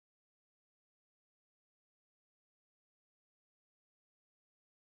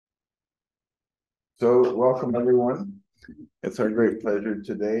So welcome everyone. It's our great pleasure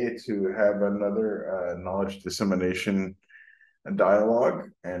today to have another knowledge dissemination dialogue.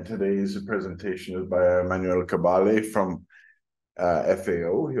 And today's presentation is by Emmanuel Kabali from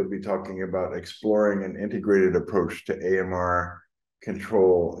FAO. He'll be talking about exploring an integrated approach to AMR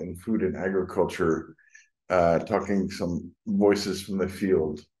control in food and agriculture, talking some voices from the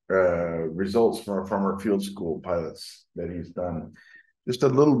field, results from our farmer field school pilots that he's done. Just a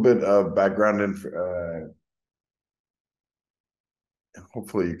little bit of background info.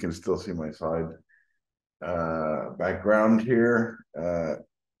 Hopefully you can still see my slide background here.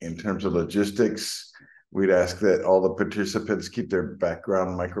 In terms of logistics, we'd ask that all the participants keep their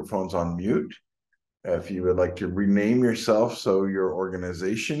background microphones on mute. If you would like to rename yourself so your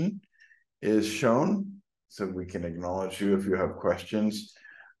organization is shown, so we can acknowledge you if you have questions.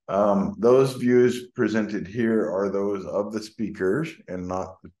 Those views presented here are those of the speakers and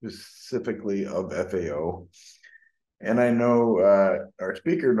not specifically of FAO. And I know our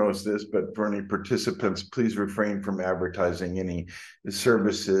speaker knows this, but for any participants, please refrain from advertising any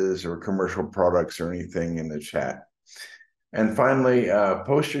services or commercial products or anything in the chat. And finally,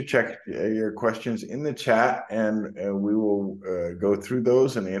 post your questions in the chat, and we will go through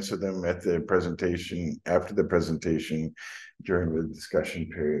those and answer them at the presentation, after the presentation, during the discussion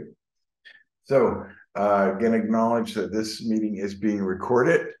period. So again, acknowledge that this meeting is being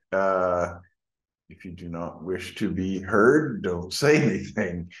recorded. If you do not wish to be heard, don't say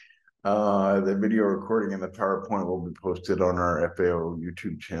anything. The video recording and the PowerPoint will be posted on our FAO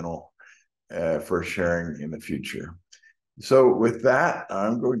YouTube channel for sharing in the future. So with that,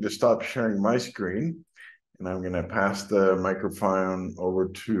 I'm going to stop sharing my screen, and I'm going to pass the microphone over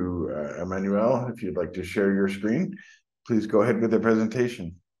to Emmanuel. If you'd like to share your screen, please go ahead with the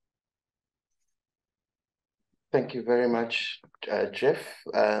presentation. Thank you very much, Jeff,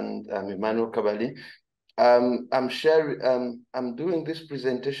 and I'm Emmanuel Kabali. I'm doing this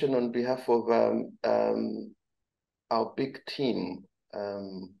presentation on behalf of our big team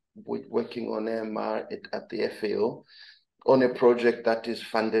working on AMR at the FAO on a project that is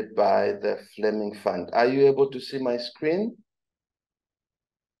funded by the Fleming Fund. Are you able to see my screen?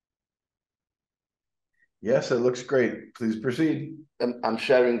 Yes, it looks great. Please proceed. I'm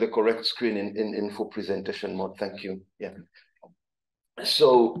sharing the correct screen in full presentation mode. Thank you. Yeah.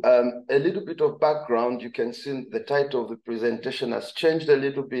 So a little bit of background. You can see the title of the presentation has changed a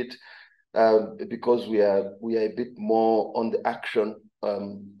little bit because we are a bit more on the action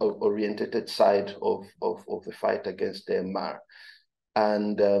oriented side of the fight against AMR.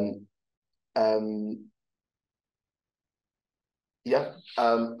 And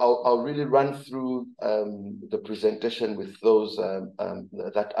I'll really run through the presentation with those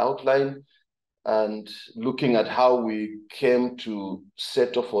that outline, and looking at how we came to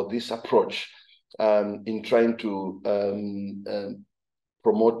settle for this approach in trying to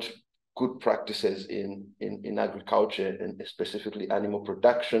promote good practices in agriculture, and specifically animal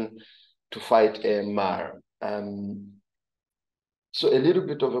production, to fight AMR. So a little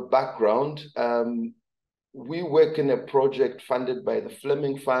bit of a background. We work in a project funded by the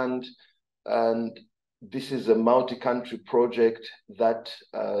Fleming Fund, and this is a multi-country project that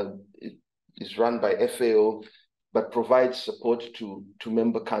is run by FAO, but provides support to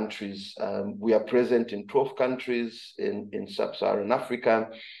member countries. We are present in 12 countries in sub-Saharan Africa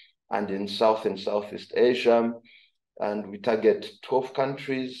and in South and Southeast Asia, and we target 12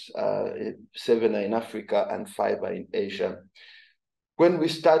 countries, 7 are in Africa and 5 are in Asia. When we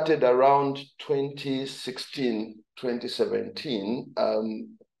started around 2016, 2017,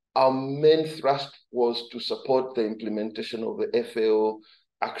 our main thrust was to support the implementation of the FAO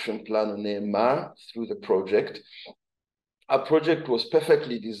action plan on AMR through the project. Our project was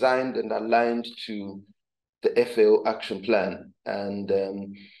perfectly designed and aligned to the FAO action plan. And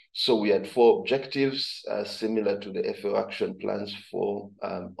so we had 4 objectives, similar to the FAO action plan's 4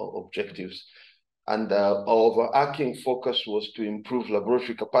 objectives. And our overarching focus was to improve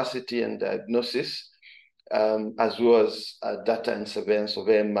laboratory capacity and diagnosis, as well as data and surveillance of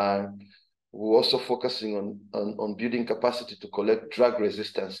AMR. We're also focusing on building capacity to collect drug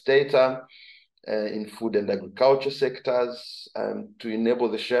resistance data in food and agriculture sectors, to enable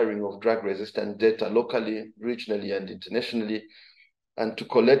the sharing of drug resistant data locally, regionally, and internationally, and to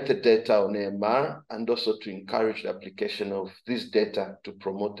collect the data on AMR, and also to encourage the application of this data to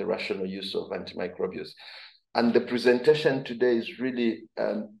promote the rational use of antimicrobials. And the presentation today is really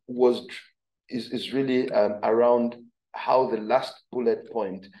around how the last bullet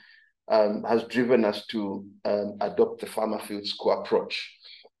point has driven us to adopt the farmer field school approach.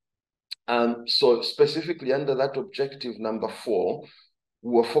 So specifically under that objective number 4,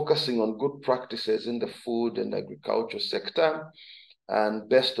 we were focusing on good practices in the food and agriculture sector, and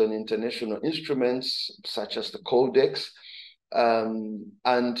based on international instruments such as the Codex,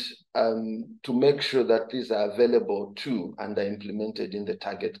 to make sure that these are available to and are implemented in the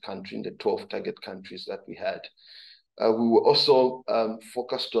target country, in the 12 target countries that we had. We were also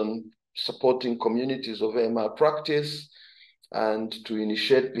focused on supporting communities of AMR practice and to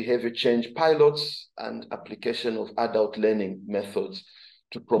initiate behavior change pilots and application of adult learning methods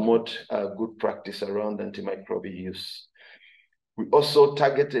to promote good practice around antimicrobial use. We also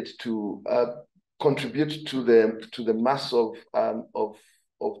targeted to contribute to the mass of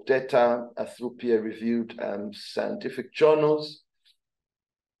data through peer-reviewed scientific journals.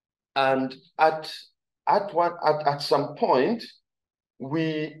 And at some point,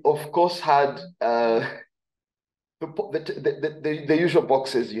 we of course had the usual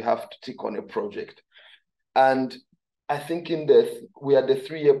boxes you have to tick on a project. And I think we had a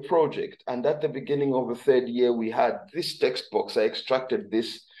 3-year project, and at the beginning of the 3rd year, we had this text box. I extracted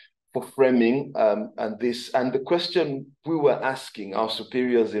this for framing, and the question we were asking our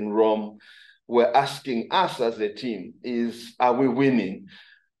superiors in Rome were asking us as a team is, are we winning?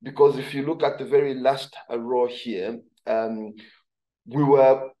 Because if you look at the very last row here, we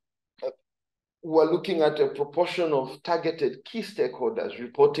were looking at a proportion of targeted key stakeholders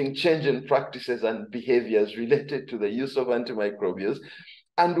reporting change in practices and behaviors related to the use of antimicrobials,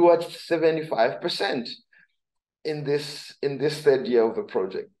 and we were at 75% in this 3rd year of the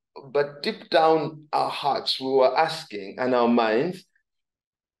project. But deep down our hearts, we were asking, and our minds,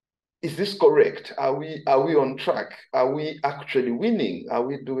 is this correct? Are we on track? Are we actually winning? Are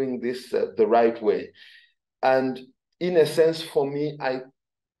we doing this the right way? And in a sense, for me, I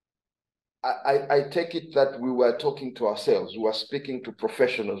take it that we were talking to ourselves. We were speaking to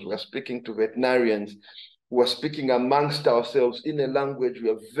professionals. We were speaking to veterinarians. We were speaking amongst ourselves in a language we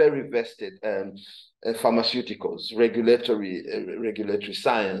are very vested in. Pharmaceuticals, regulatory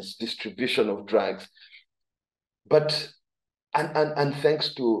science, distribution of drugs. But and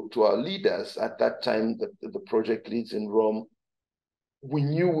thanks to our leaders at that time, the project leads in Rome, we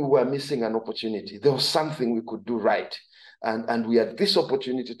knew we were missing an opportunity. There was something we could do right. And we had this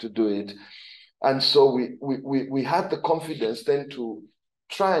opportunity to do it. And so we had the confidence then to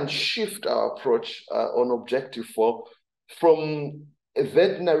try and shift our approach on Objective 4 from a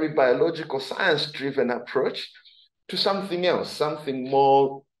veterinary biological science-driven approach to something else, something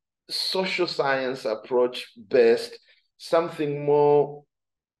more social science approach based, something more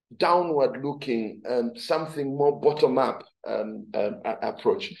downward looking, something more bottom-up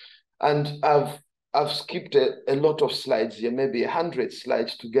approach. And I've skipped a lot of slides here, maybe 100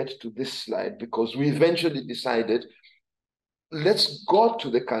 slides to get to this slide, because we eventually decided, let's go to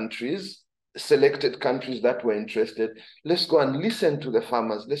the countries, selected countries that were interested. Let's go and listen to the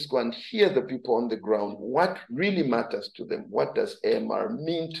farmers. Let's go and hear the people on the ground. What really matters to them? What does AMR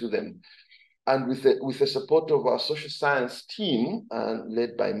mean to them? And with the support of our social science team,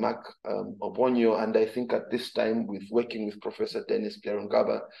 led by Mark Obonyo, and I think at this time working with Professor Dennis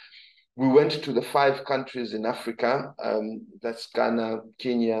Pierongaba, we went to the 5 countries in Africa, that's Ghana,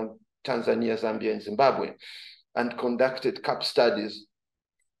 Kenya, Tanzania, Zambia, and Zimbabwe, and conducted CAP studies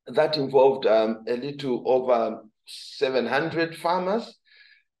that involved a little over 700 farmers.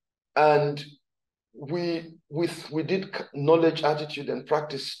 And we did knowledge, attitude, and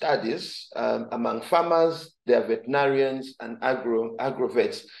practice studies among farmers, their veterinarians, and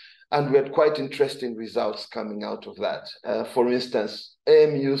agrovets. And we had quite interesting results coming out of that. For instance,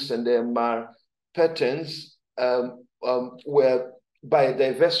 AMUs and AMR patterns were by a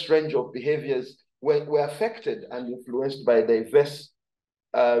diverse range of behaviors, were affected and influenced by a diverse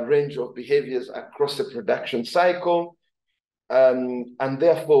range of behaviors across the production cycle. And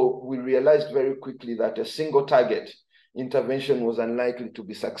therefore, we realized very quickly that a single target intervention was unlikely to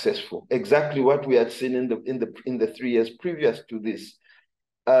be successful. Exactly what we had seen in the 3 years previous to this.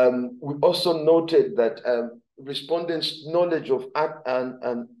 We also noted that respondents' knowledge of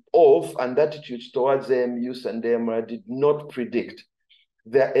and attitudes towards AMUs and AMR did not predict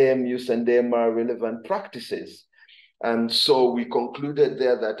their AMUs and AMR relevant practices. And so we concluded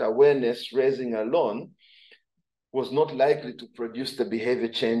there that awareness raising alone was not likely to produce the behavior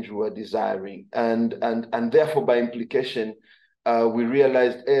change we were desiring. And therefore, by implication, we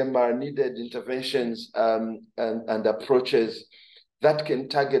realized AMR needed interventions and approaches that can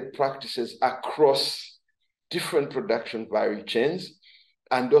target practices across different production value chains,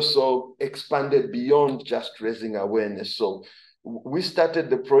 and also expanded beyond just raising awareness. So we started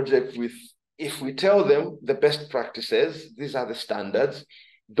the project with, if we tell them the best practices, these are the standards,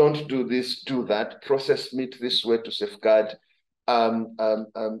 don't do this, do that, process meat this way to safeguard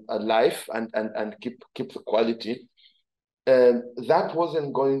alive and keep the quality. That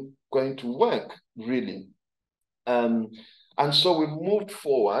wasn't going to work really. And so we moved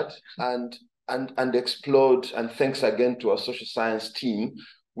forward and explored, and thanks again to our social science team,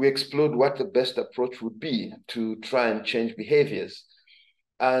 we explored what the best approach would be to try and change behaviors.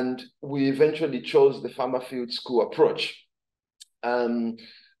 And we eventually chose the farmer field school approach. And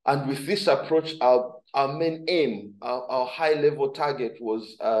with this approach, our main aim, our high-level target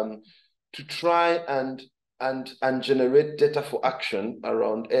was to try and generate data for action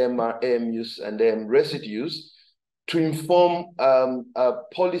around AMR, AMUs, and AM residues to inform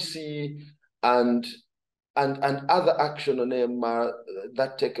policy and other action on AMR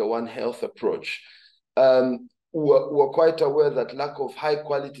that take a One Health approach. We're quite aware that lack of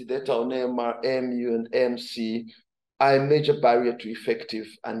high-quality data on AMR, AMU, and AMC are a major barrier to effective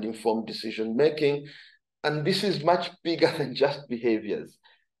and informed decision-making. And this is much bigger than just behaviors.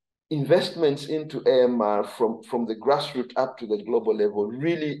 Investments into AMR from the grassroots up to the global level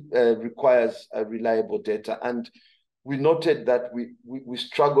really requires reliable data. And we noted that we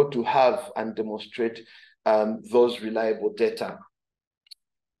struggle to have and demonstrate those reliable data.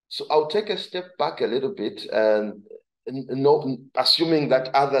 So I'll take a step back a little bit, assuming that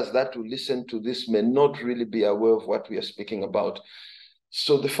others that will listen to this may not really be aware of what we are speaking about.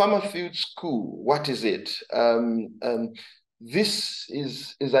 So the Farmer Field School, what is it? This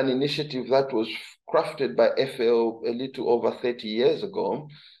is an initiative that was crafted by FAO a little over 30 years ago,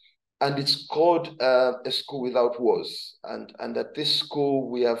 and it's called A School Without Wars. And at this school,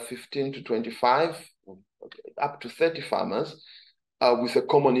 we have 15 to 25, up to 30 farmers with a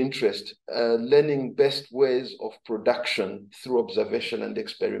common interest, learning best ways of production through observation and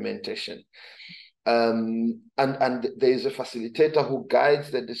experimentation. And there is a facilitator who guides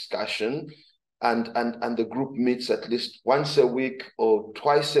the discussion, and the group meets at least once a week or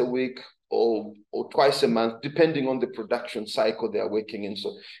twice a week or twice a month, depending on the production cycle they are working in.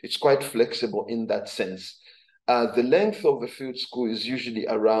 So it's quite flexible in that sense. The length of the field school is usually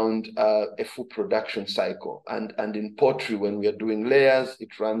around a full production cycle. And in poultry, when we are doing layers,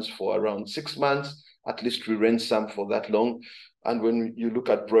 it runs for around 6 months. At least we rent some for that long. And when you look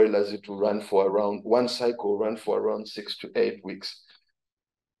at broilers, it will run for around, one cycle run for around 6 to 8 weeks.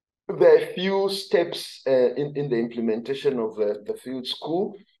 There are a few steps in the implementation of the field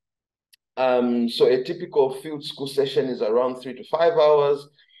school. So a typical field school session is around 3 to 5 hours,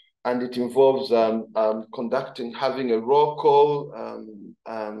 and it involves having a roll call,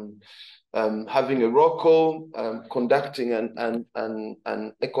 conducting an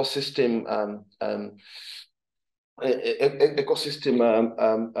ecosystem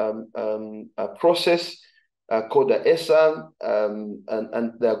process called the ESA,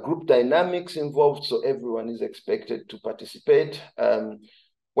 and there are group dynamics involved, so everyone is expected to participate.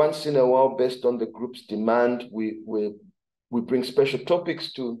 Once in a while, based on the group's demand, we bring special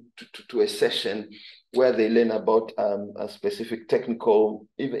topics to a session where they learn about a specific technical,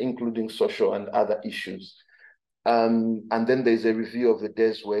 even including social and other issues. And then there's a review of the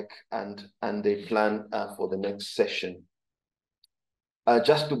day's work, and they plan for the next session.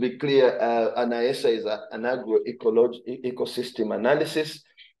 Just to be clear, an ISA is an agroecosystem analysis.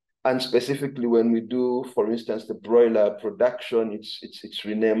 And specifically when we do, for instance, the broiler production, it's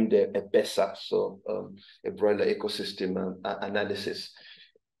renamed a BESA, so a broiler ecosystem analysis.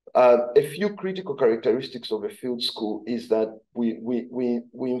 A few critical characteristics of a field school is that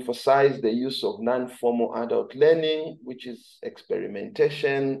we emphasize the use of non-formal adult learning, which is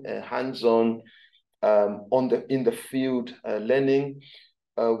experimentation, hands-on, in the field learning.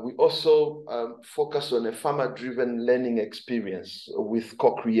 We also focus on a farmer-driven learning experience with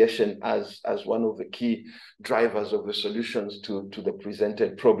co-creation as one of the key drivers of the solutions to the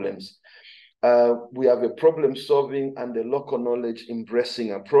presented problems. We have a problem-solving and a local knowledge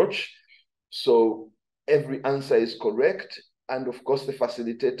embracing approach. So every answer is correct. And of course, the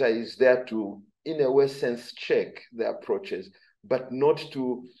facilitator is there to, in a way, sense check the approaches, but not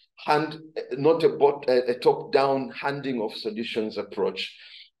a top-down handing of solutions approach.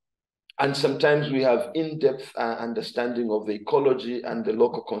 And sometimes we have in-depth understanding of the ecology and the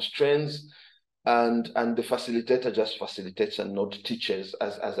local constraints, and the facilitator just facilitates and not teaches,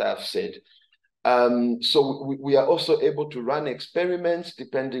 as I have said. So we are also able to run experiments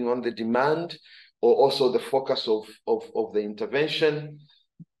depending on the demand or also the focus of the intervention.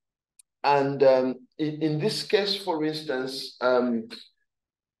 And in this case, for instance, in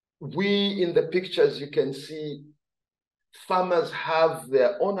the pictures, you can see farmers have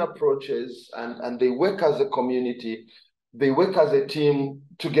their own approaches and they work as a community, they work as a team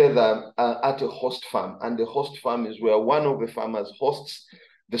together at a host farm. And the host farm is where one of the farmers hosts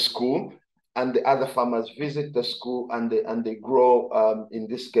the school, and the other farmers visit the school, and they grow, in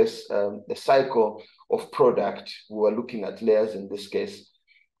this case, a cycle of product. We are looking at layers in this case.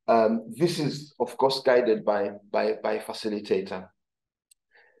 This is, of course, guided by a facilitator.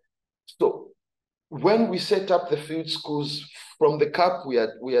 So when we set up the field schools from the CAP, we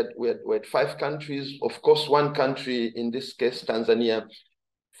had 5 countries. Of course, one country, in this case, Tanzania,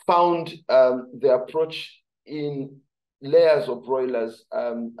 found the approach in layers of broilers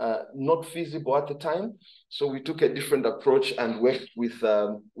not feasible at the time. So we took a different approach and worked with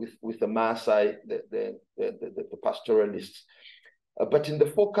the Maasai, the pastoralists. But in the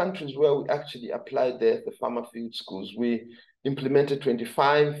 4 countries where we actually applied the farmer field schools, we implemented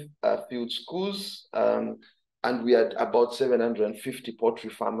 25 field schools, and we had about 750 poultry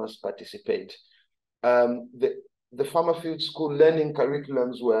farmers participate. The farmer field school learning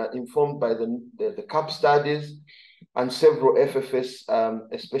curriculums were informed by the CAP studies, and several FFS,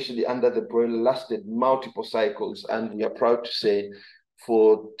 especially under the broiler, lasted multiple cycles. And we are proud to say,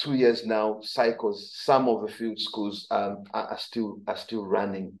 for 2 years now, cycles, some of the field schools are still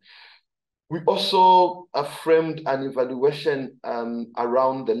running. We also framed an evaluation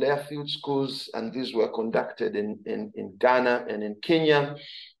around the layer field schools, and these were conducted in Ghana and in Kenya.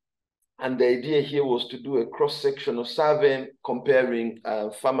 And the idea here was to do a cross-sectional survey comparing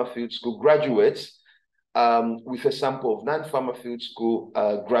farmer field school graduates with a sample of non-farmer field school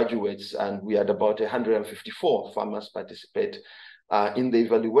graduates. And we had about 154 farmers participate in the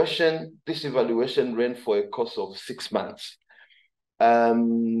evaluation. This evaluation ran for a course of 6 months.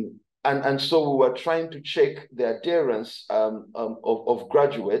 And so we were trying to check the adherence of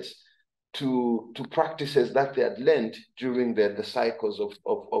graduates to practices that they had learned during the cycles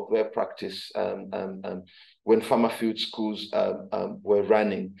of their practice when farmer field schools were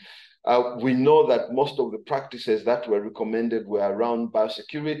running. We know that most of the practices that were recommended were around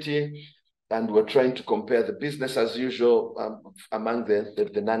biosecurity, and we're trying to compare the business as usual among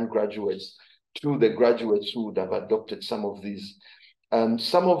the non-graduates to the graduates who would have adopted some of these.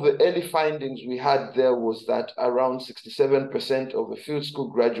 Some of the early findings we had there was that around 67% of the field school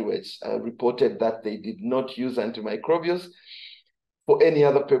graduates reported that they did not use antimicrobials for any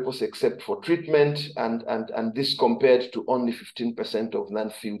other purpose except for treatment, and this compared to only 15% of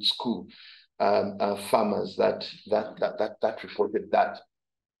non-field school farmers that reported that.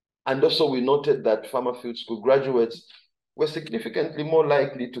 And also we noted that farmer field school graduates were significantly more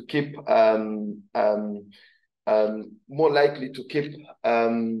likely to keep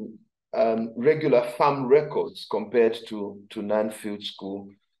regular farm records compared to non-field school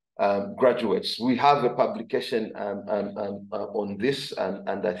graduates. We have a publication on this,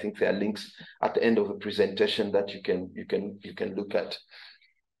 and I think there are links at the end of the presentation that you can look at.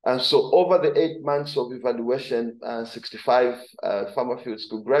 And so over the 8 months of evaluation, 65 farmer field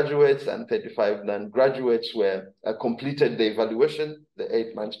school graduates and 35 non-graduates were completed the evaluation, the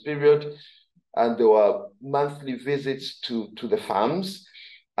 8 months period. And there were monthly visits to the farms.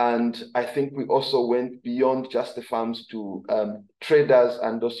 And I think we also went beyond just the farms to traders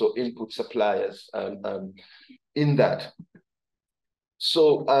and also input suppliers in that.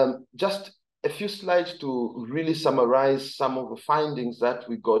 So just a few slides to really summarize some of the findings that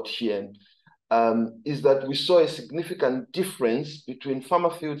we got here. Is that we saw a significant difference between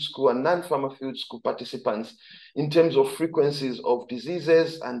farmer field school and non-farmer field school participants in terms of frequencies of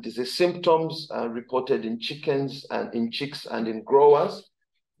diseases and disease symptoms reported in chickens and in chicks and in growers.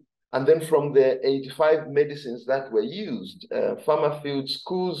 And then from the 85 medicines that were used, farmer field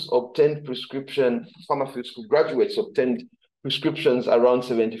schools obtained prescription, farmer field school graduates obtained prescriptions around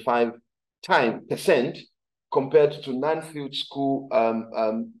 75%, compared to non-field school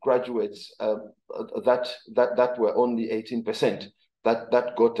graduates that were only 18%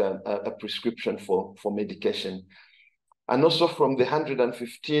 that got a prescription for medication. And also from the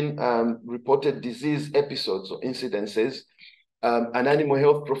 115 reported disease episodes or incidences, an animal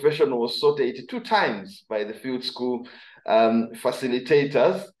health professional was sought 82 times by the field school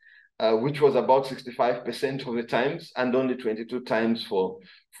facilitators, which was about 65% of the times, and only 22 times for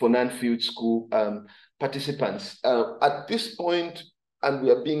non-field school participants. At this point, and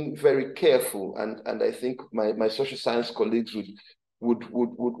we are being very careful, and I think my social science colleagues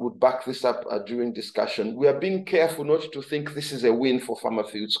would back this up during discussion. We are being careful not to think this is a win for farmer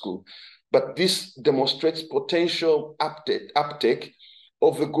field school, but this demonstrates potential uptake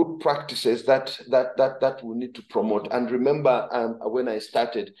of the good practices that we need to promote. And remember, when I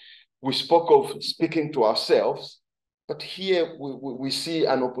started, we spoke of speaking to ourselves, but here we see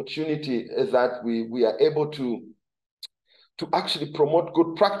an opportunity that we are able to to actually promote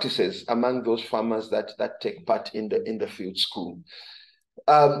good practices among those farmers that take part in the field school.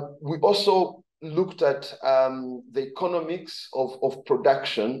 We also looked at the economics of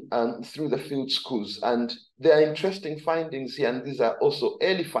production through the field schools, and there are interesting findings here, and these are also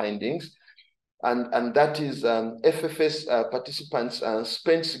early findings, and that is FFS participants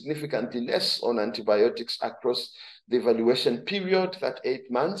spent significantly less on antibiotics across the evaluation period, that 8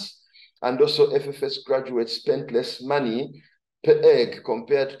 months, and also FFS graduates spent less money per egg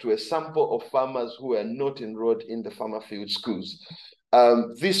compared to a sample of farmers who are not enrolled in the farmer field schools.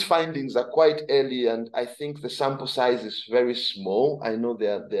 These findings are quite early, and I think the sample size is very small. I know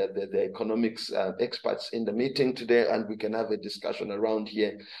there are economics experts in the meeting today, and we can have a discussion around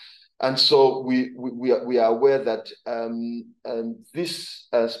here. And so we are aware that this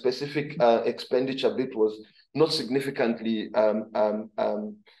specific expenditure bit was not significantly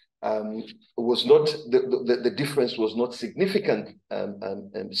the difference was not significant,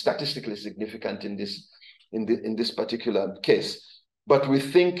 statistically significant in this particular case. But we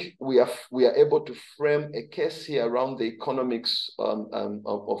think we are able to frame a case here around the economics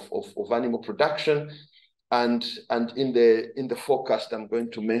of animal production, and in the forecast I'm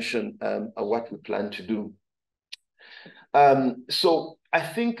going to mention what we plan to do. So I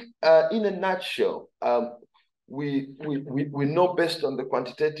think in a nutshell, we know, based on the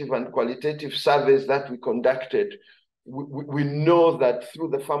quantitative and qualitative surveys that we conducted, we know that through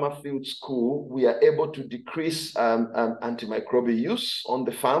the farmer field school, we are able to decrease antimicrobial use on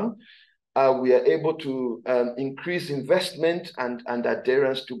the farm. We are able to increase investment and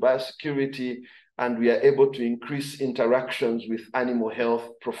adherence to biosecurity, and we are able to increase interactions with animal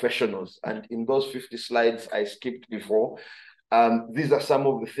health professionals. And in those 50 slides I skipped before, these are some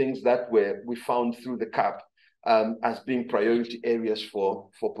of the things that we found through the CAP as being priority areas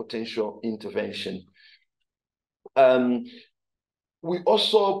for potential intervention. We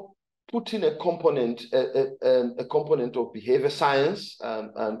also put in a component of behavior science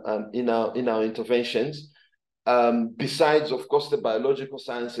in our interventions, besides, of course, the biological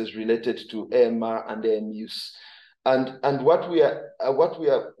sciences related to AMR and AMUs. And what we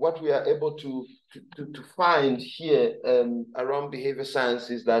are able to find here around behavior science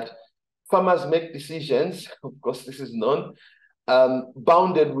is that farmers make decisions, of course this is known,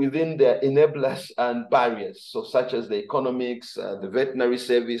 bounded within their enablers and barriers, so such as the economics, the veterinary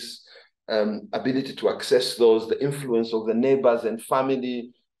service, ability to access those, the influence of the neighbors and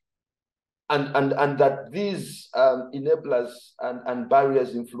family, and that these enablers and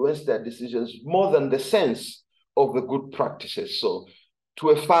barriers influence their decisions more than the sense of the good practices. So to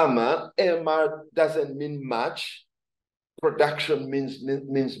a farmer, AMR doesn't mean much. Production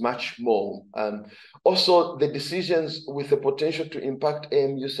means much more. Also, the decisions with the potential to impact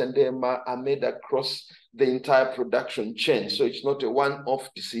AMUs and AMR are made across the entire production chain. So it's not a one-off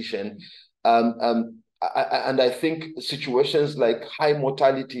decision. And I think situations like high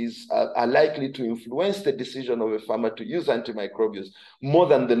mortalities are likely to influence the decision of a farmer to use antimicrobials more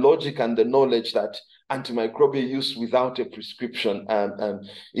than the logic and the knowledge that antimicrobial use without a prescription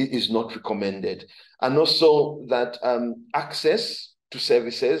is not recommended. And also that access to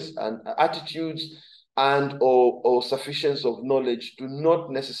services and attitudes and or sufficiency of knowledge do not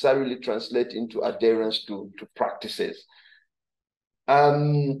necessarily translate into adherence to practices.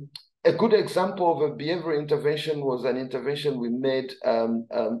 A good example of a behavioral intervention was an intervention we made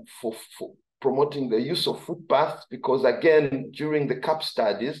for promoting the use of footpaths, because again, during the CAP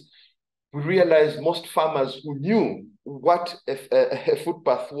studies, we realized most farmers who knew what a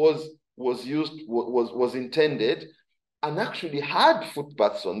footpath was intended and actually had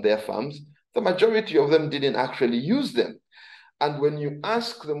footpaths on their farms, the majority of them didn't actually use them. And when you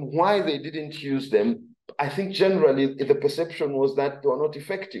ask them why they didn't use them, I think generally the perception was that they were not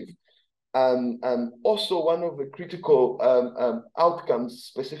effective. Also, one of the critical outcomes,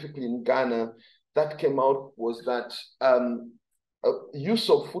 specifically in Ghana, that came out was that use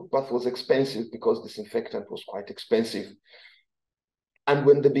of footpath was expensive because disinfectant was quite expensive. And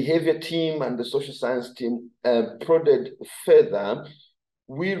when the behavior team and the social science team prodded further,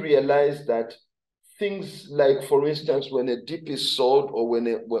 we realized that things like, for instance, when a dip is sold or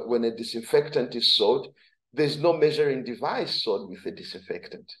when a disinfectant is sold, there's no measuring device sold with a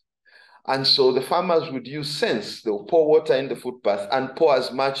disinfectant. And so the farmers would use sense. They'll pour water in the footpath and pour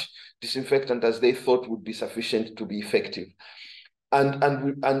as much disinfectant as they thought would be sufficient to be effective. And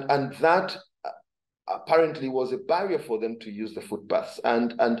that apparently was a barrier for them to use the footpaths.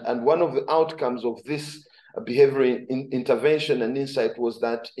 And one of the outcomes of this behavioral intervention and insight was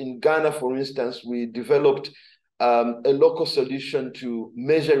that in Ghana, for instance, we developed a local solution to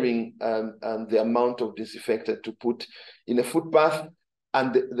measuring the amount of disinfectant to put in a footbath.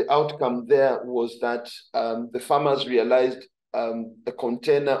 And the outcome there was that the farmers realized a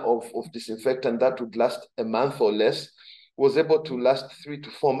container of disinfectant that would last a month or less was able to last 3 to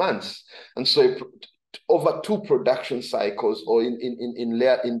 4 months. And so over 2 production cycles, or in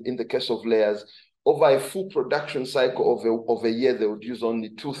the case of layers, over a full production cycle of a year, they would use only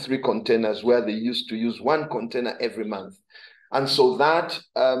 2-3 containers, where they used to use 1 container every month. And so that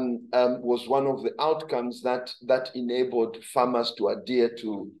was one of the outcomes that enabled farmers to adhere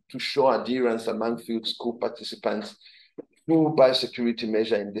to show adherence among field school participants through biosecurity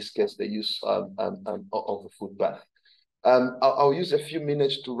measure, in this case, the use of the food bath. I'll use a few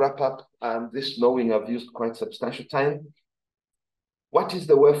minutes to wrap up this, knowing I've used quite substantial time. What is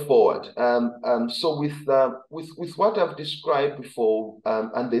the way forward? So with what I've described before,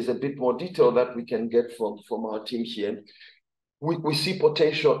 and there's a bit more detail that we can get from our team here, we see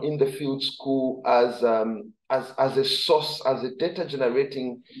potential in the field school as a source, as a data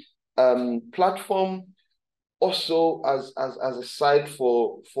generating platform, also as a site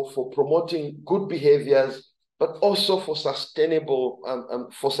for promoting good behaviors, but also for sustainable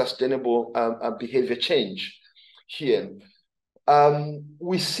behavior change here.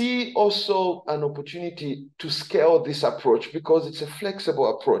 We see also an opportunity to scale this approach because it's a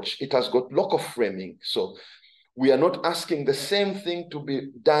flexible approach. It has got local framing. So we are not asking the same thing to be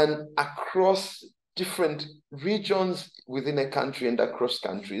done across different regions within a country and across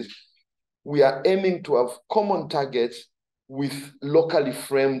countries. We are aiming to have common targets with locally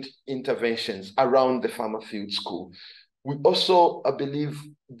framed interventions around the farmer field school. We also believe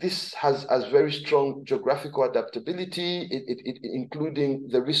this has very strong geographical adaptability, including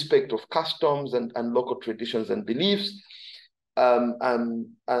the respect of customs and local traditions and beliefs. And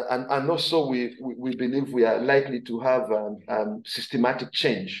also we believe we are likely to have systematic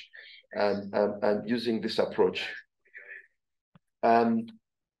change using this approach.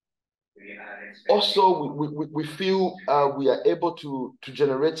 Also, we feel we are able to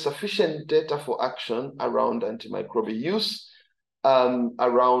generate sufficient data for action around antimicrobial use,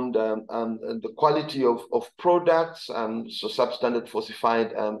 around the quality of products, so substandard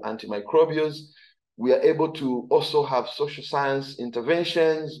falsified antimicrobials. We are able to also have social science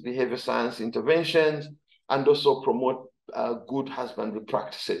interventions, behavior science interventions, and also promote good husbandry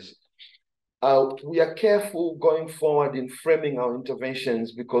practices. We are careful going forward in framing our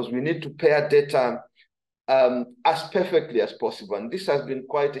interventions because we need to pair data as perfectly as possible. And this has been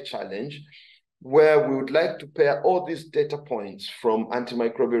quite a challenge, where we would like to pair all these data points from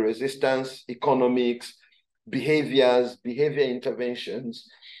antimicrobial resistance, economics, behavior interventions,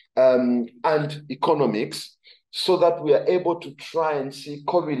 and economics, so that we are able to try and see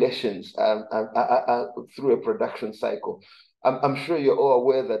correlations through a production cycle. I'm sure you're all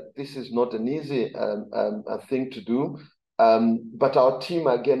aware that this is not an easy thing to do, but our team,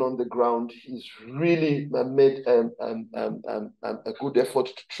 again, on the ground, has really made a good effort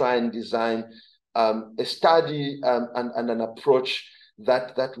to try and design a study and an approach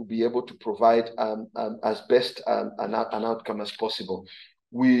that will be able to provide as best an outcome as possible.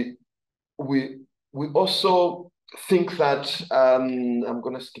 We also think that I'm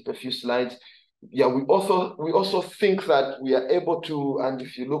going to skip a few slides. Yeah, we also think that we are able to, and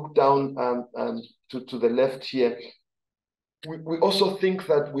if you look down to the left here, we also think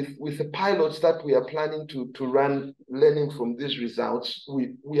that with the pilots that we are planning to run, learning from these results,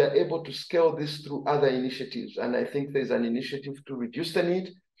 we are able to scale this through other initiatives. And I think there's an initiative to reduce the need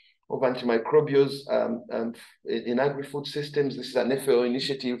of antimicrobials in agri-food systems. This is an FAO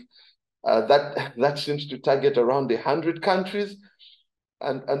initiative that seems to target around 100 countries.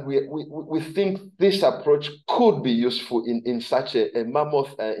 And we think this approach could be useful in such a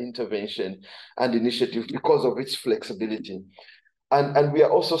mammoth intervention and initiative because of its flexibility. And we are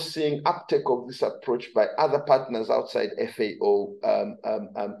also seeing uptake of this approach by other partners outside FAO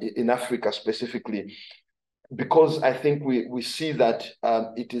in Africa specifically, because I think we see that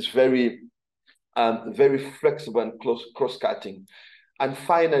it is very flexible and cross-cutting. And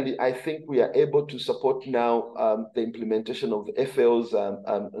finally, I think we are able to support now the implementation of the FAO's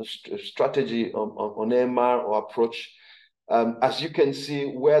strategy on AMR or approach. As you can see,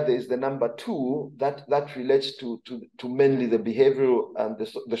 where there is the number 2, that relates to mainly the behavioral and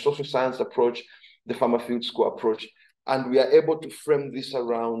the social science approach, the farmer field school approach. And we are able to frame this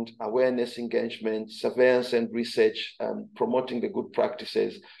around awareness, engagement, surveillance and research, promoting the good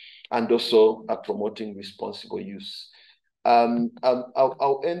practices, and also promoting responsible use.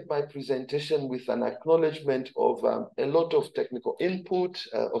 I'll end my presentation with an acknowledgement of a lot of technical input.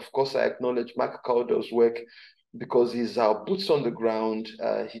 Of course, I acknowledge Mark Caudo's work because he's our boots on the ground.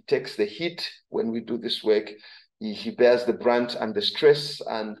 He takes the heat when we do this work. He bears the brunt and the stress,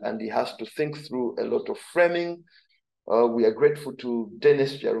 and he has to think through a lot of framing. We are grateful to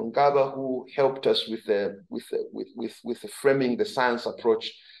Dennis Byarungaba, who helped us with the framing, the science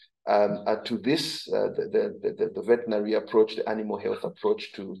approach to this, the veterinary approach, the animal health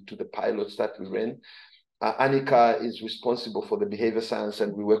approach to the pilots that we ran. Annika is responsible for the behavior science,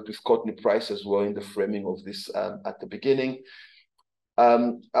 and we worked with Courtney Price as well in the framing of this at the beginning.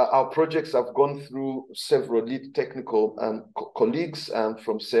 Our projects have gone through several lead technical colleagues,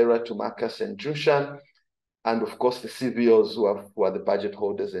 from Sarah to Marcus and Jushan, and of course the CVOs who are the budget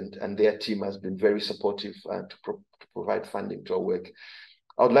holders, and their team has been very supportive to provide funding to our work.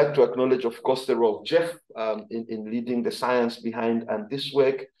 I would like to acknowledge, of course, the role of Jeff in leading the science behind this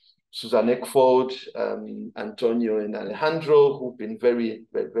work. Susan Eckford, Antonio and Alejandro, who've been very,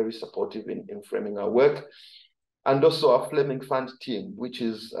 very, very supportive in framing our work. And also our Fleming Fund team, which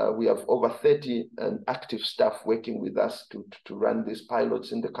is, we have over 30 active staff working with us to run these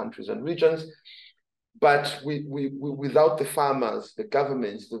pilots in the countries and regions. But without the farmers, the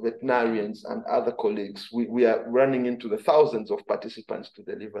governments, the veterinarians, and other colleagues, we are running into the thousands of participants to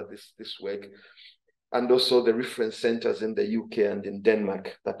deliver this work. And also the reference centers in the UK and in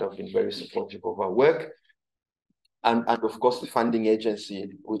Denmark that have been very supportive of our work. And of course, the funding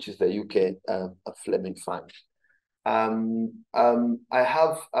agency, which is the UK Fleming Fund. I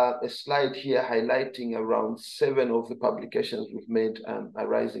have a slide here highlighting around 7 of the publications we've made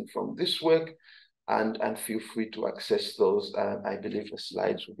arising from this work. And feel free to access those. I believe the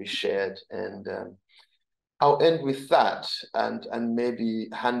slides will be shared. And I'll end with that and maybe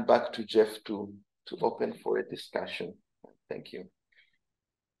hand back to Jeff to open for a discussion. Thank you.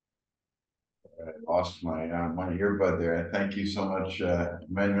 I lost my earbud there. Thank you so much,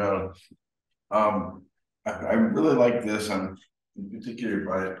 Emmanuel. I really like this, in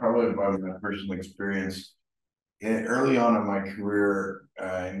particular, probably by my personal experience. Early on in my career,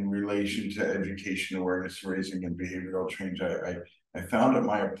 in relation to education, awareness raising, and behavioral change, I found that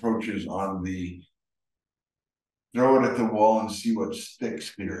my approaches on the throw it at the wall and see what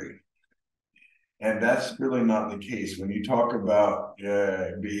sticks theory. And that's really not the case. When you talk about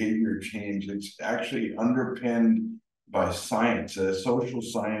behavior change, it's actually underpinned by science, social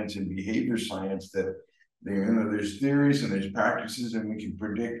science and behavior science, that there's theories and there's practices, and we can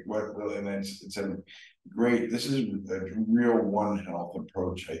predict what will, and it's a great, this is a real One Health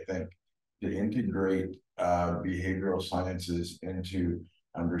approach, I think, to integrate behavioral sciences into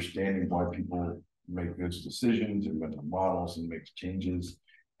understanding why people make those decisions and mental models and make changes,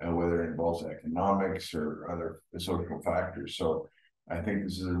 whether it involves economics or other social factors. So I think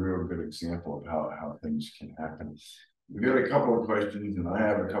this is a real good example of how things can happen. We got a couple of questions, and I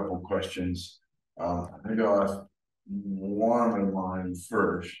have a couple of questions. I think I'll ask one of mine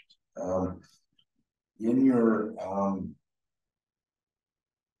first. In your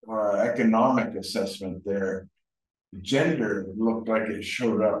economic assessment there, gender looked like it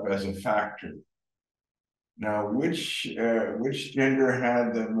showed up as a factor. Now, which gender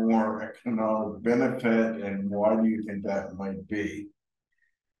had the more economic benefit, and why do you think that might be?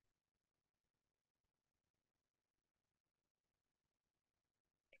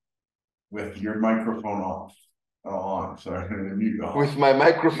 With your microphone off. On, sorry, mute off. With my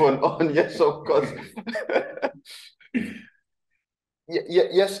microphone on, yes, of course.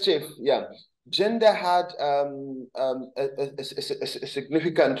 Yes, Chief. Yeah, gender had a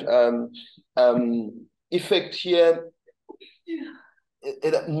significant effect here.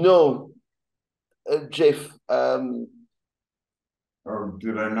 No, Jeff. Or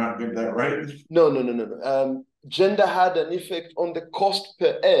did I not get that right? No. Gender had an effect on the cost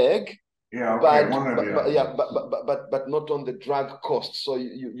per egg. Yeah, okay, but not on the drug cost. So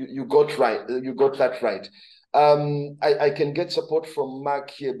you got right. You got that right. I can get support from Mark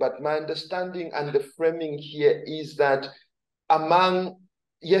here, but my understanding and the framing here is that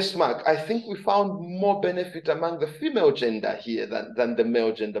yes, Mark, I think we found more benefit among the female gender here than the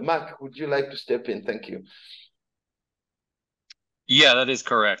male gender. Mark, would you like to step in? Thank you. Yeah, that is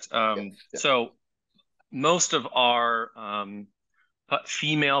correct. So most of our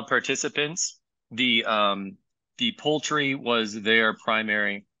female participants, the poultry was their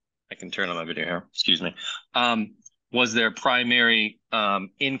primary. I can turn on my video here. Excuse me. Was their primary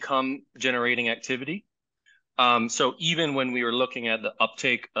income generating activity. So even when we were looking at the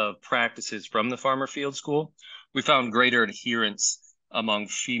uptake of practices from the Farmer Field School, we found greater adherence among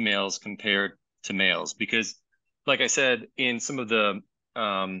females compared to males, because, like I said, in some of the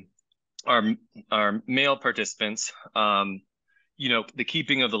our male participants, the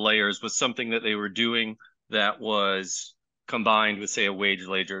keeping of the layers was something that they were doing that was combined with, say, a wage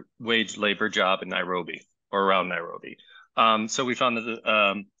labor job in Nairobi or around Nairobi. So we found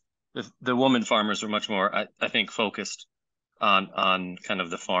that the woman farmers were much more, I think, focused on kind of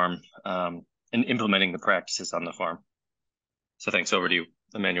the farm and implementing the practices on the farm. So thanks. Over to you,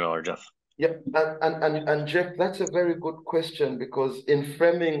 Emmanuel or Jeff. Yeah, and Jeff, that's a very good question, because in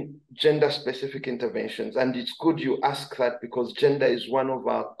framing gender-specific interventions, and it's good you ask that, because gender is one of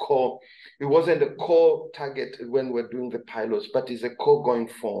our core, it wasn't a core target when we're doing the pilots, but is a core going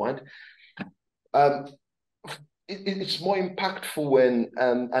forward. It's more impactful when,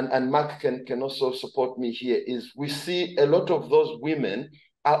 and Mark can also support me here, is we see a lot of those women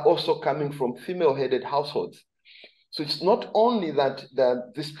are also coming from female-headed households. So it's not only that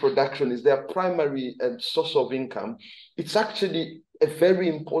this production is their primary source of income, it's actually a very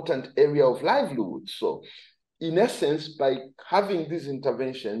important area of livelihood. So in essence, by having these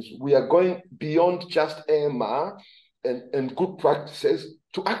interventions, we are going beyond just AMR and good practices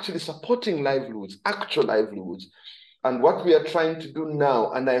to actually supporting livelihoods, actual livelihoods. And what we are trying to do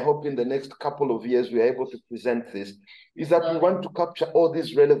now, and I hope in the next couple of years we are able to present this, is that we want to capture all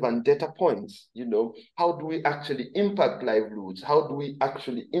these relevant data points. You know, how do we actually impact livelihoods? How do we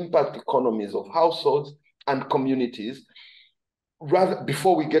actually impact economies of households and communities? Rather,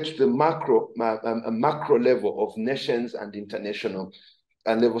 before we get to the macro level of nations and international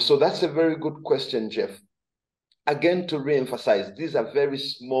level. So that's a very good question, Jeff. Again, to re-emphasize, these are very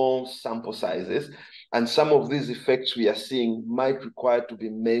small sample sizes, and some of these effects we are seeing might require to be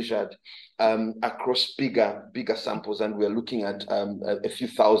measured across bigger samples, and we're looking at a few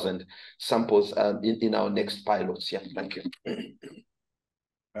thousand samples in our next pilots. Yeah, thank you.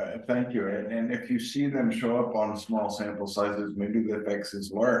 Thank you. And if you see them show up on small sample sizes, maybe the effects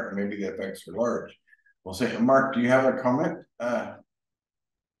is large. Maybe the effects are large. We'll say, Mark, do you have a comment?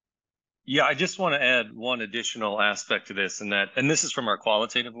 Yeah, I just want to add one additional aspect to this, and this is from our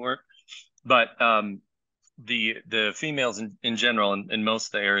qualitative work, but the females in general in most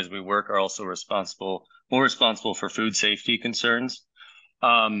of the areas we work are also more responsible for food safety concerns.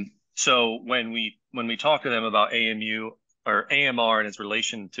 So when we talk to them about AMU or AMR and its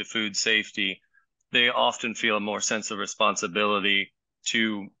relation to food safety, they often feel a more sense of responsibility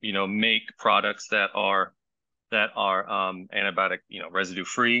to, you know, make products that are antibiotic, you know, residue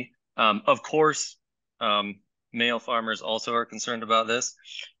free. Of course, male farmers also are concerned about this,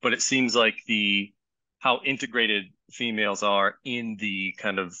 but it seems like how integrated females are in the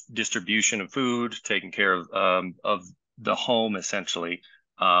kind of distribution of food, taking care of the home essentially,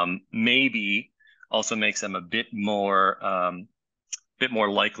 maybe also makes them a bit more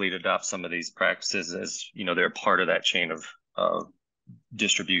likely to adopt some of these practices, as you know, they're part of that chain of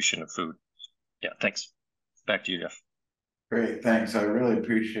distribution of food. Yeah, thanks. Back to you, Jeff. Great, thanks. I really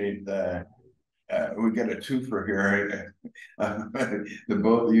appreciate that. We get a twofer here. The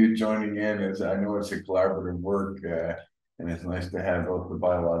both of you joining in, I know it's a collaborative work, and it's nice to have both the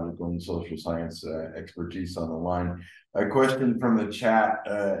biological and social science expertise on the line. A question from the chat,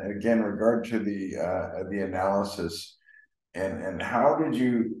 again, regard to the analysis, and how did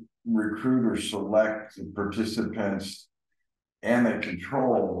you recruit or select the participants and the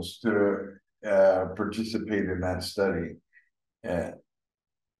controls to participate in that study? And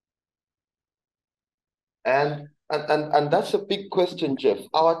that's a big question, Jeff.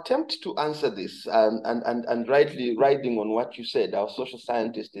 Our attempt to answer this, and rightly riding on what you said, our social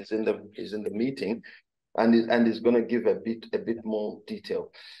scientist is in the meeting, and is going to give a bit more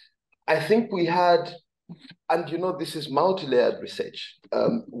detail. I think we had, and you know, this is multi-layered research.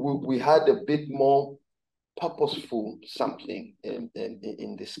 We had a bit more purposeful sampling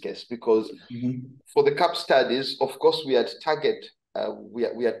in this case, because for the CAP studies, of course, we had target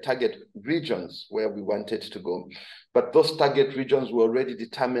regions where we wanted to go, but those target regions were already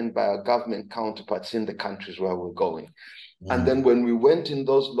determined by our government counterparts in the countries where we're going. And then when we went in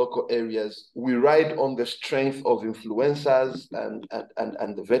those local areas, we ride on the strength of influencers and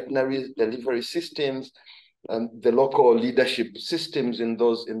the veterinary delivery systems and the local leadership systems in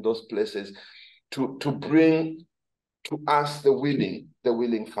those places to bring to us the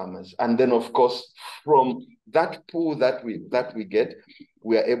willing farmers. And then, of course, from that pool that we get,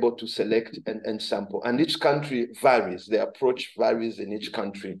 we are able to select and sample. And each country varies. The approach varies in each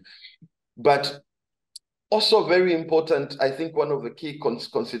country. But also very important, I think one of the key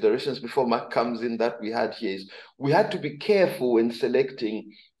considerations before Mark comes in that we had here is we had to be careful in selecting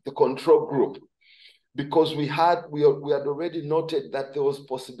the control group, because we had already noted that there was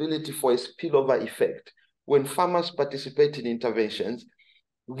possibility for a spillover effect. When farmers participate in interventions,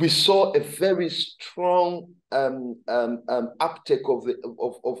 we saw a very strong uptake of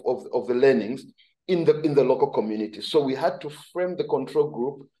the learnings in the local community. So we had to frame the control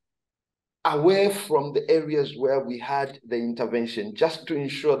group away from the areas where we had the intervention, just to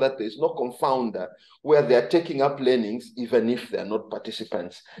ensure that there's no confounder where they're taking up learnings, even if they're not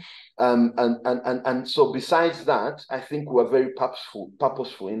participants. And so besides that, I think we're very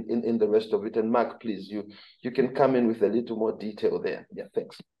purposeful in the rest of it. And Mark, please, you can come in with a little more detail there. Yeah,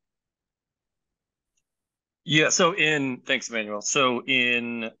 thanks. Yeah, thanks, Emmanuel. So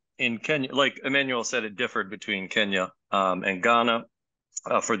in Kenya, like Emmanuel said, it differed between Kenya and Ghana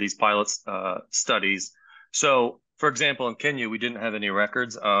for these pilot studies. So, for example, in Kenya, we didn't have any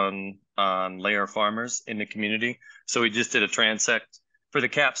records on layer farmers in the community. So we just did a transect for the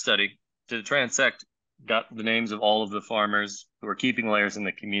CAP study. Did a transect, got the names of all of the farmers who are keeping layers in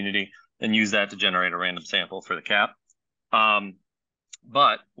the community, and used that to generate a random sample for the CAP.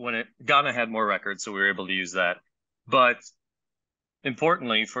 But Ghana had more records, so we were able to use that. But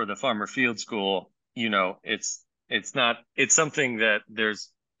importantly, for the farmer field school, it's something that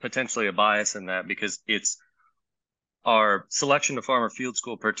there's potentially a bias in that, because it's our selection of farmer field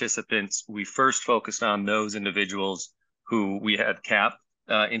school participants. We first focused on those individuals who we had CAP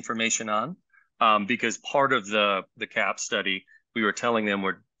information on, because part of the CAP study, we were telling them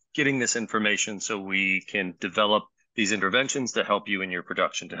we're getting this information so we can develop these interventions to help you in your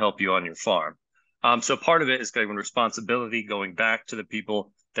production, to help you on your farm. So part of it is given responsibility, going back to the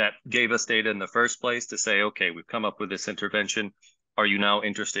people that gave us data in the first place to say, okay, we've come up with this intervention. Are you now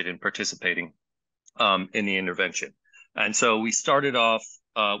interested in participating in the intervention? And so we started off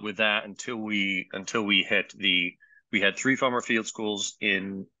with that until we hit we had 3 farmer field schools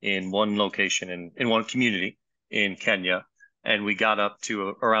in one location, in one community in Kenya. And we got up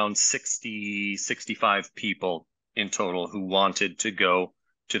to around 65 people in total who wanted to go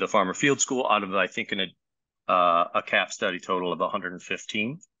to the farmer field school out of, I think, a CAP study total of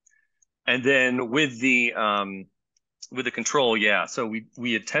 115. And then with the control, yeah. So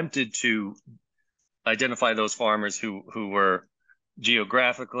we attempted to identify those farmers who were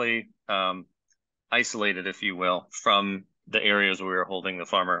geographically isolated, if you will, from the areas where we were holding the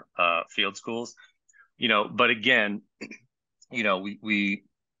farmer field schools. But again,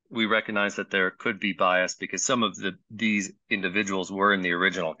 we recognize that there could be bias, because some of these individuals were in the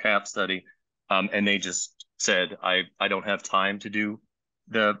original CAP study, and they just said, I don't have time to do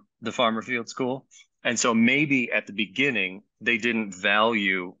the farmer field school. And so maybe at the beginning, they didn't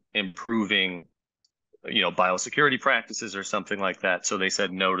value improving, biosecurity practices or something like that. So they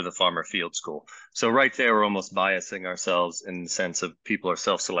said no to the farmer field school. So right there, we're almost biasing ourselves in the sense of people are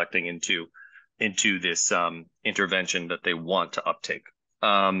self-selecting into this intervention that they want to uptake.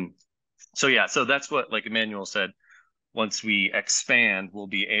 So that's what, like Emmanuel said, once we expand, we'll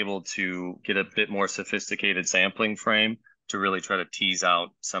be able to get a bit more sophisticated sampling frame to really try to tease out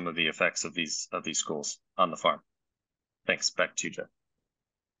some of the effects of these schools on the farm. Thanks. Back to you, Jeff.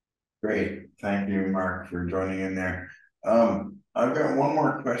 Great. Thank you, Mark, for joining in there. I've got one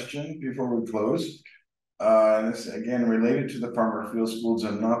more question before we close. And this, again, related to the farmer field schools,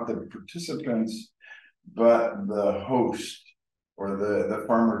 and not the participants, but the host or the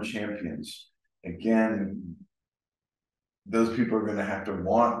farmer champions. Again, those people are going to have to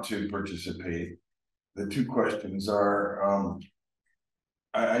want to participate. The 2 questions are,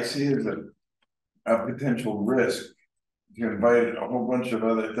 I see it as a potential risk to invite a whole bunch of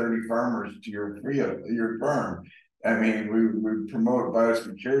other 30 farmers to your farm. I mean, we promote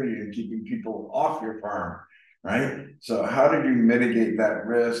biosecurity and keeping people off your farm, right? So how did you mitigate that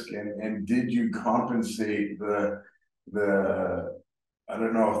risk, and did you compensate the I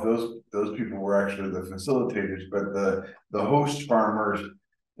don't know if those people were actually the facilitators, but the host farmers,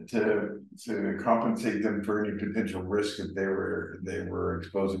 to compensate them for any potential risk that they were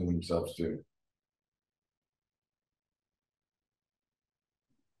exposing themselves to?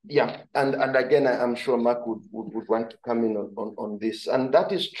 Yeah, and again, I'm sure Mark would want to come in on this, and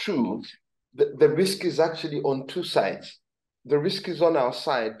that is true. The risk is actually on 2 sides. The risk is on our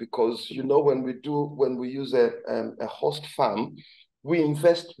side because, when we use a host farm, we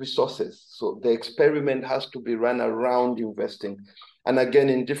invest resources. So the experiment has to be run around investing, and again,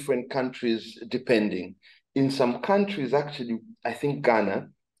 in different countries, depending. In some countries, actually, I think Ghana,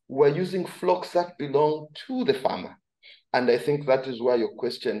 we're using flocks that belong to the farmer. And I think that is why your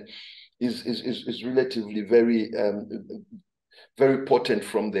question is relatively very very potent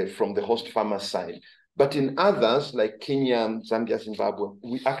from the host farmer side. But in others like Kenya, Zambia, Zimbabwe,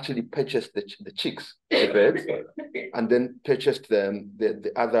 we actually purchased the chicks, the birds, and then purchased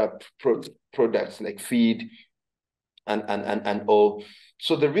the other products like feed and all.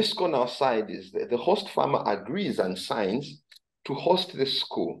 So the risk on our side is that the host farmer agrees and signs to host the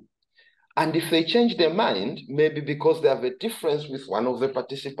school. And if they change their mind, maybe because they have a difference with one of the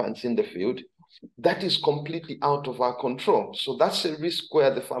participants in the field, that is completely out of our control. So that's a risk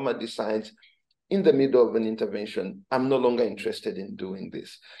where the farmer decides in the middle of an intervention, I'm no longer interested in doing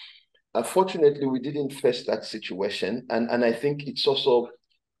this. Fortunately, we didn't face that situation. And I think it's also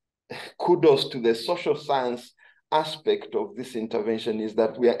kudos to the social science aspect of this intervention is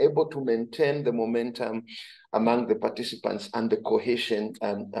that we are able to maintain the momentum among the participants and the cohesion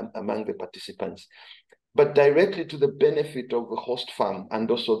among the participants, but directly to the benefit of the host farm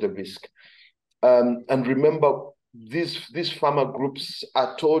and also the risk. And remember, these farmer groups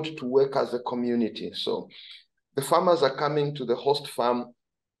are told to work as a community. So the farmers are coming to the host farm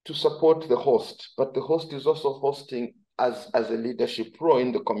to support the host, but the host is also hosting as a leadership role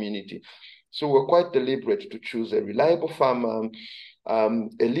in the community. So we're quite deliberate to choose a reliable farmer, a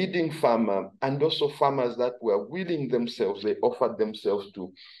leading farmer, and also farmers that were willing themselves, they offered themselves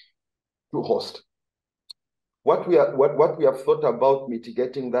to host. What we have thought about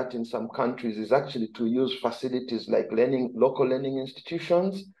mitigating that in some countries is actually to use facilities like local learning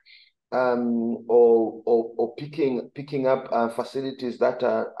institutions, or picking up facilities that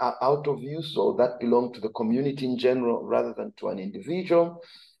are out of use or that belong to the community in general rather than to an individual.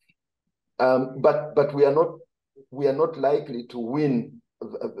 But we are not likely to win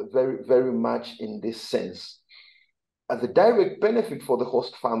very much in this sense. The direct benefit for the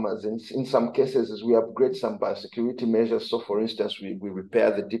host farmers in some cases is we upgrade some biosecurity measures. So for instance, we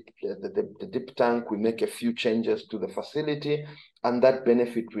repair the dip tank, we make a few changes to the facility, and that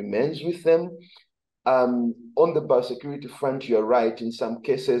benefit remains with them. On the biosecurity front, you're right. In some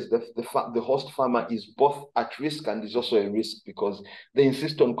cases, the host farmer is both at risk and is also a risk because they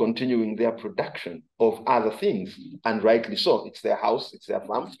insist on continuing their production of other things, and rightly so. It's their house, it's their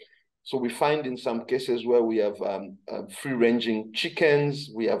farm. So we find in some cases where we have free-ranging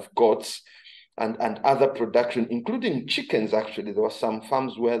chickens, we have goats, and other production, including chickens, actually. There were some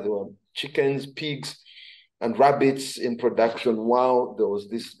farms where there were chickens, pigs, and rabbits in production while there was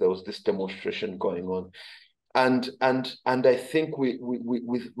this demonstration going on. And I think we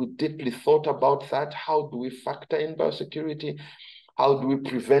deeply thought about that. How do we factor in biosecurity? How do we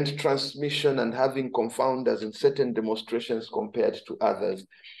prevent transmission and having confounders in certain demonstrations compared to others?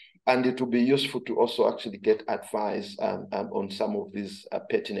 And it will be useful to also actually get advice on some of these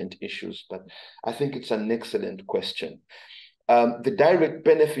pertinent issues. But I think it's an excellent question. The direct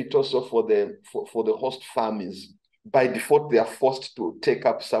benefit also for the host farm is by default, they are forced to take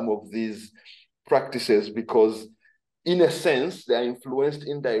up some of these practices because in a sense, they are influenced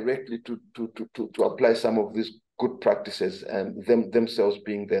indirectly to apply some of these good practices, themselves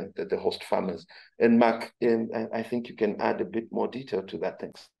being the host farmers. And Mark, I think you can add a bit more detail to that.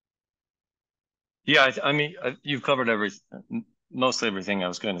 Thanks. Yeah, I mean, you've covered mostly everything I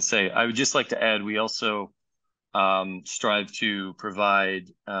was going to say. I would just like to add, we also strive to provide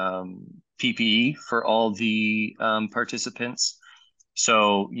PPE for all the participants.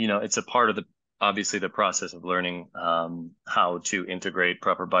 So, it's a part of obviously the process of learning how to integrate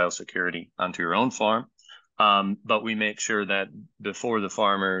proper biosecurity onto your own farm. But we make sure that before the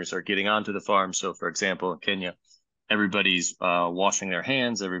farmers are getting onto the farm, so for example, in Kenya, everybody's washing their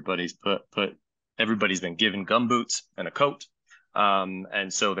hands, everybody's been given gumboots and a coat.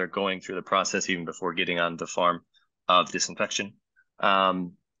 And so they're going through the process even before getting on the farm of disinfection.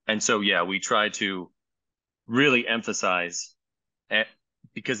 And so, yeah, we try to really emphasize,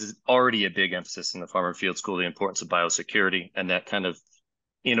 because it's already a big emphasis in the Farmer Field School, the importance of biosecurity. And that kind of,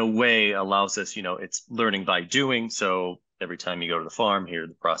 in a way, allows us, it's learning by doing. So every time you go to the farm, here are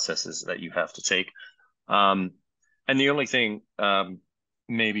the processes that you have to take. And the only thing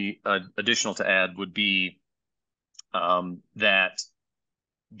maybe additional to add would be that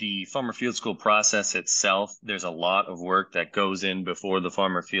the Farmer Field School process itself, there's a lot of work that goes in before the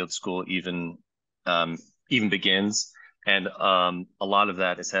Farmer Field School even begins. And a lot of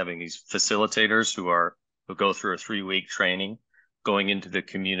that is having these facilitators who go through a 3-week training, going into the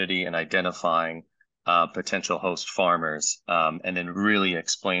community and identifying potential host farmers, and then really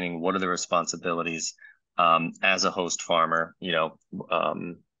explaining what are the responsibilities as a host farmer,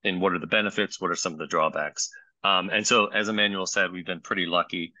 and what are the benefits, what are some of the drawbacks. And so, as Emmanuel said, we've been pretty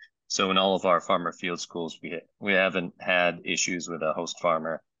lucky. So in all of our Farmer Field Schools, we haven't had issues with a host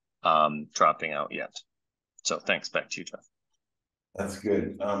farmer dropping out yet. So thanks. Back to you, Jeff. That's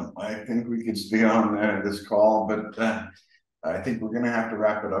good. I think we could stay on this call, but I think we're going to have to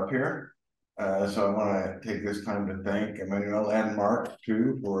wrap it up here. So I want to take this time to thank Emmanuel and Mark,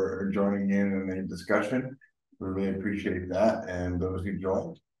 too, for joining in the discussion. We really appreciate that, and those who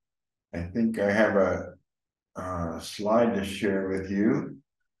joined. I think I have a slide to share with you.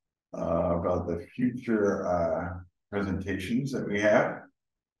 about the future presentations that we have.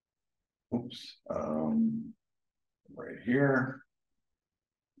 Oops, right here.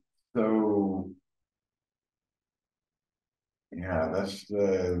 So, yeah, that's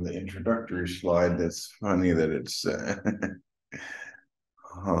the introductory slide. That's funny that it's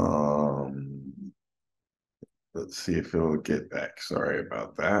let's see if it'll get back. Sorry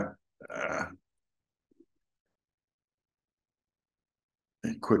about that.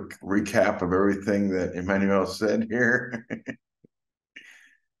 A quick recap of everything that Emmanuel said here.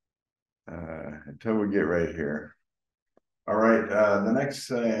 Until we get right here. All right, the next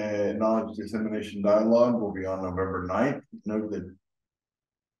knowledge dissemination dialogue will be on November 9th. Note the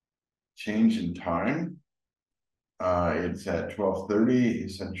change in time. It's at 12:30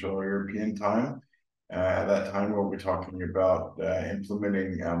 Central European time. At that time, we'll be talking about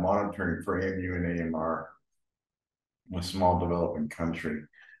implementing monitoring for AMU and AMR in a small developing country.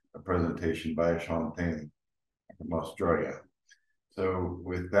 A presentation by Shantine from Australia. So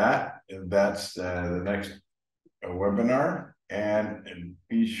with that, that's the next webinar, and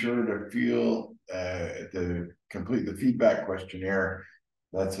be sure to complete the feedback questionnaire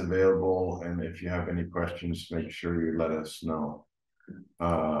that's available. And if you have any questions, make sure you let us know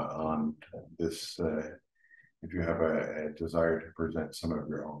on this if you have a desire to present some of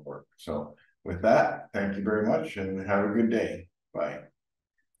your own work. So with that, thank you very much and have a good day. Bye.